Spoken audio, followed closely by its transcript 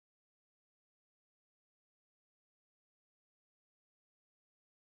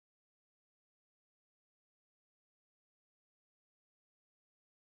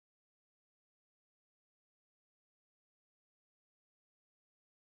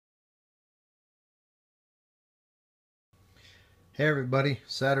Hey everybody,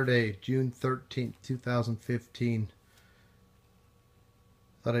 Saturday, June 13th, 2015.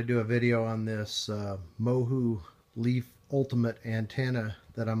 Thought I'd do a video on this Mohu Leaf Ultimate antenna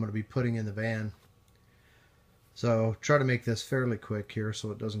that I'm going to be putting in the van. So try to make this fairly quick here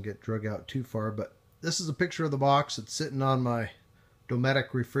so it doesn't get drug out too far. But this is a picture of the box. It's sitting on my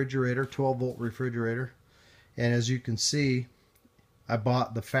Dometic refrigerator, 12 volt refrigerator. And as you can see, I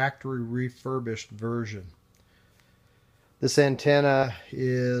bought the factory refurbished version. This antenna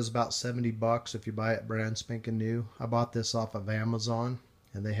is about 70 bucks if you buy it brand spanking new. I bought this off of Amazon,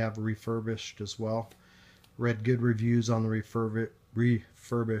 and they have refurbished as well. Read good reviews on the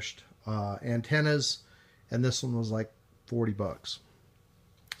refurbished antennas, and this one was like 40 bucks.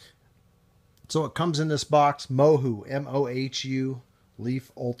 So it comes in this box, Mohu, M-O-H-U,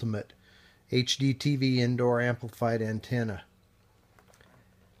 Leaf Ultimate, HDTV indoor amplified antenna.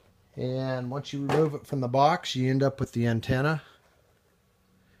 And once you remove it from the box, you end up with the antenna.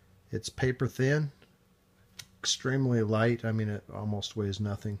 It's paper thin, extremely light. I mean, it almost weighs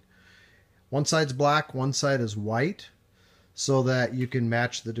nothing. One side's black, one side is white, so that you can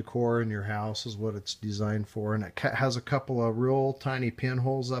match the decor in your house is what it's designed for. And it has a couple of real tiny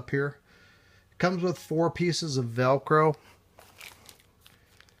pinholes up here. It comes with 4 pieces of Velcro,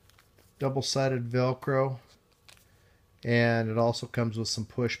 double-sided Velcro. And it also comes with some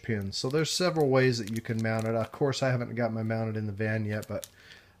push pins. So there's several ways that you can mount it. Of course, I haven't got mine mounted in the van yet, but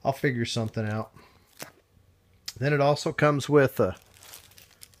I'll figure something out. Then it also comes with a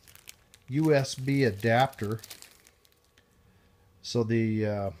USB adapter. So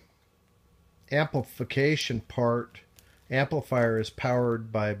the amplification amplifier is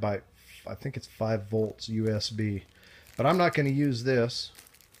powered by I think it's 5 volts USB. But I'm not going to use this.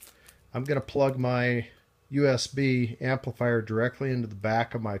 I'm going to plug my USB amplifier directly into the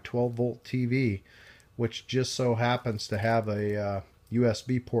back of my 12 volt TV, which just so happens to have a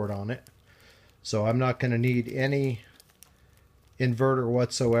USB port on it. So I'm not going to need any inverter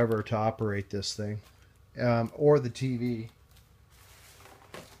whatsoever to operate this thing, or the TV.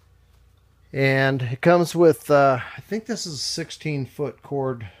 And it comes with I think this is a 16-foot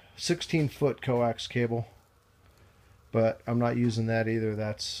cord, 16-foot coax cable, but I'm not using that either.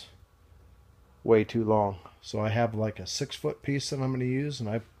 That's way too long. So I have like a 6-foot piece that I'm going to use, and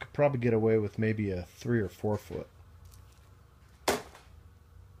I could probably get away with maybe a 3 or 4 foot.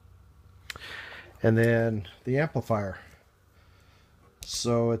 And then the amplifier.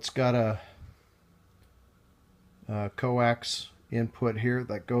 So it's got a coax input here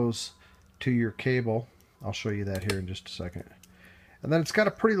that goes to your cable. I'll show you that here in just a second. And then it's got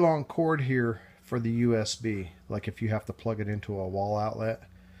a pretty long cord here for the USB, like if you have to plug it into a wall outlet.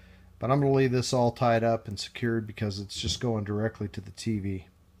 But I'm going to leave this all tied up and secured because it's just going directly to the TV.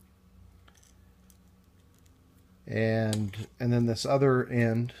 And then this other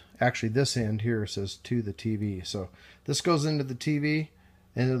end, actually this end here says to the TV. So this goes into the TV,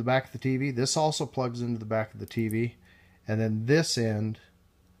 into the back of the TV. This also plugs into the back of the TV. And then this end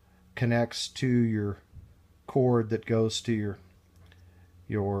connects to your cord that goes to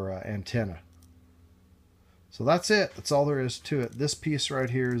your antenna. So that's it. That's all there is to it. This piece right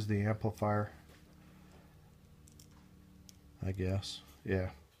here is the amplifier, I guess.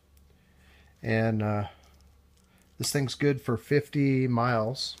 Yeah. And this thing's good for 50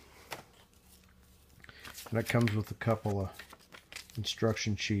 miles. And it comes with a couple of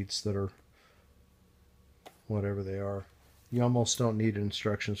instruction sheets that are whatever they are. You almost don't need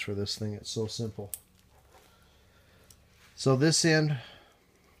instructions for this thing. It's so simple. So this end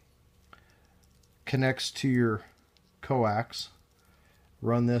connects to your coax.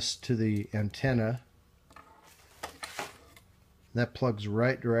 Run this to the antenna. That plugs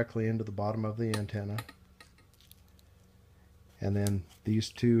right directly into the bottom of the antenna. And then these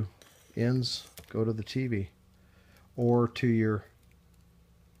 2 ends go to the TV or to your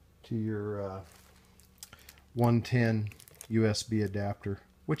 110 USB adapter,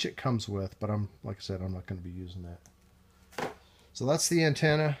 which it comes with, but like I said, I'm not going to be using that. So that's the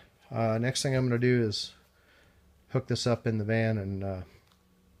antenna. Next thing I'm going to do is hook this up in the van and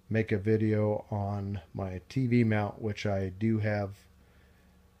make a video on my TV mount, which I do have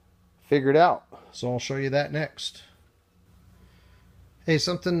figured out. So I'll show you that next. Hey,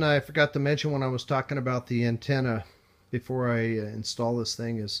 something I forgot to mention when I was talking about the antenna before I install this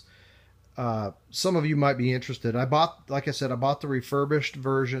thing is some of you might be interested. Like I said, I bought the refurbished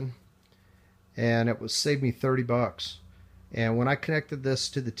version, and it was saved me 30 bucks. And when I connected this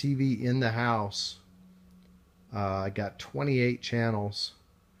to the TV in the house, I got 28 channels,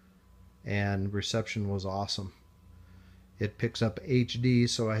 and reception was awesome. It picks up HD,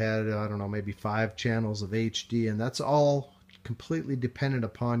 so I had, I don't know, maybe 5 channels of HD, and that's all completely dependent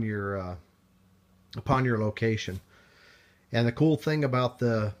upon your location. And the cool thing about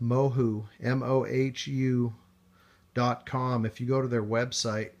the Mohu, MOHU.com, if you go to their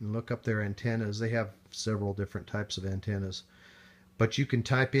website and look up their antennas, they have several different types of antennas. But you can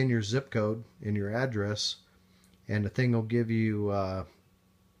type in your zip code and your address, and the thing will give you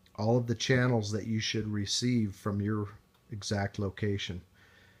all of the channels that you should receive from your exact location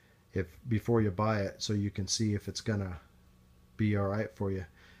before you buy it, so you can see if it's gonna be all right for you.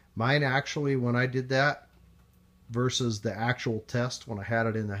 Mine actually, when I did that versus the actual test when I had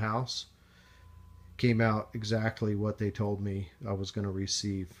it in the house, came out exactly what they told me I was going to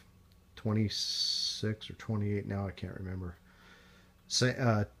receive. 26 or 28 now, I can't remember.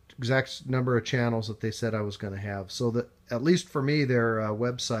 Exact number of channels that they said I was going to have. So that, at least for me, their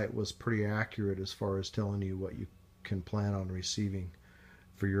website was pretty accurate as far as telling you what you can plan on receiving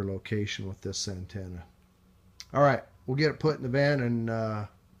for your location with this antenna. All right, we'll get it put in the van and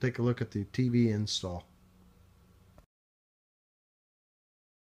take a look at the TV install.